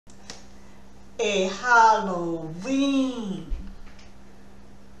a Halloween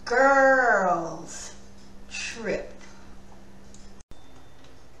girls trip.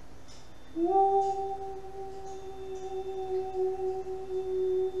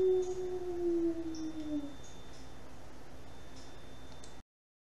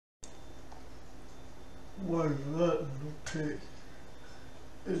 Why that, okay?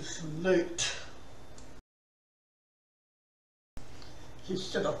 It's late. He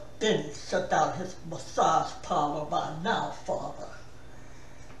should have been shut down his massage parlor by now, Father.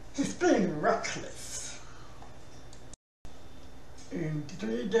 He's being reckless. In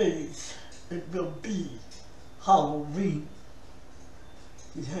 3 days, it will be Halloween.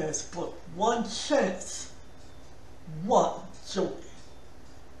 He has but one chance, one joy,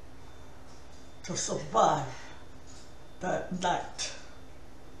 to survive that night.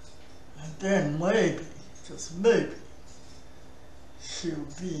 And then maybe, just maybe, she'll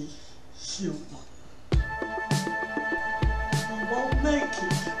be human. He won't make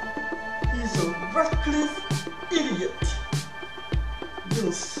it. He's a reckless idiot.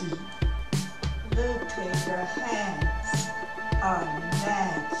 You'll see. Look at your hands are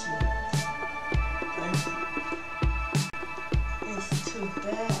magic. Thank you. It's too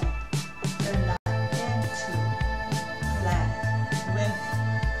bad you're not into black women,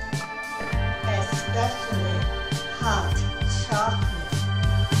 especially hot chocolate.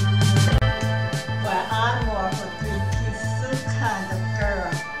 Well, I'm more of a 3-piece suit kind of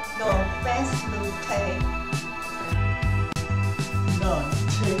girl. No offense, Lupe. None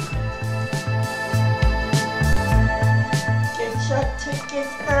taken. Get your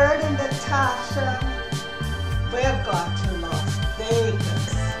tickets early, Natasha. We're going to Las Vegas.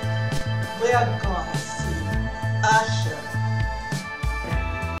 We're going to see Usher.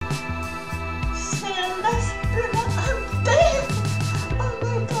 I'm there! Oh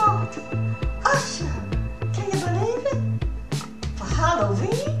my God! Usher! Can you believe it? For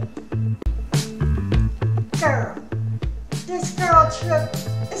Halloween? Girl, this girl trip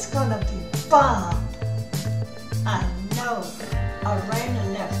is gonna be bomb. I know. Aurora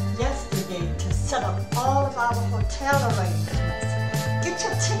left yesterday to set up all of our hotel arrangements. Get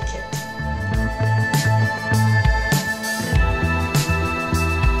your ticket.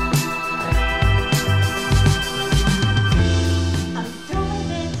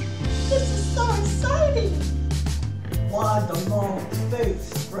 Why the long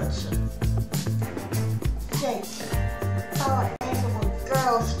face expression? Jake, our annual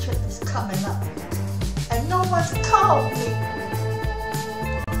girls trip is coming up, and no one's called me.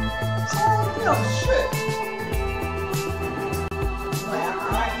 Call me on shit. Where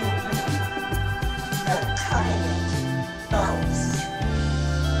are you? You're cutting it, those.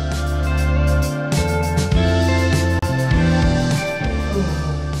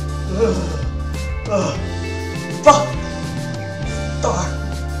 Fuck! Dark.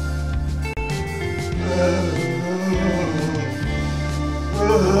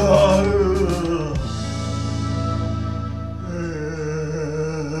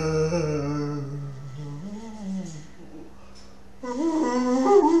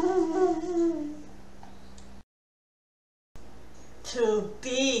 To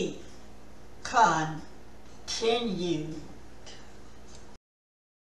be continued.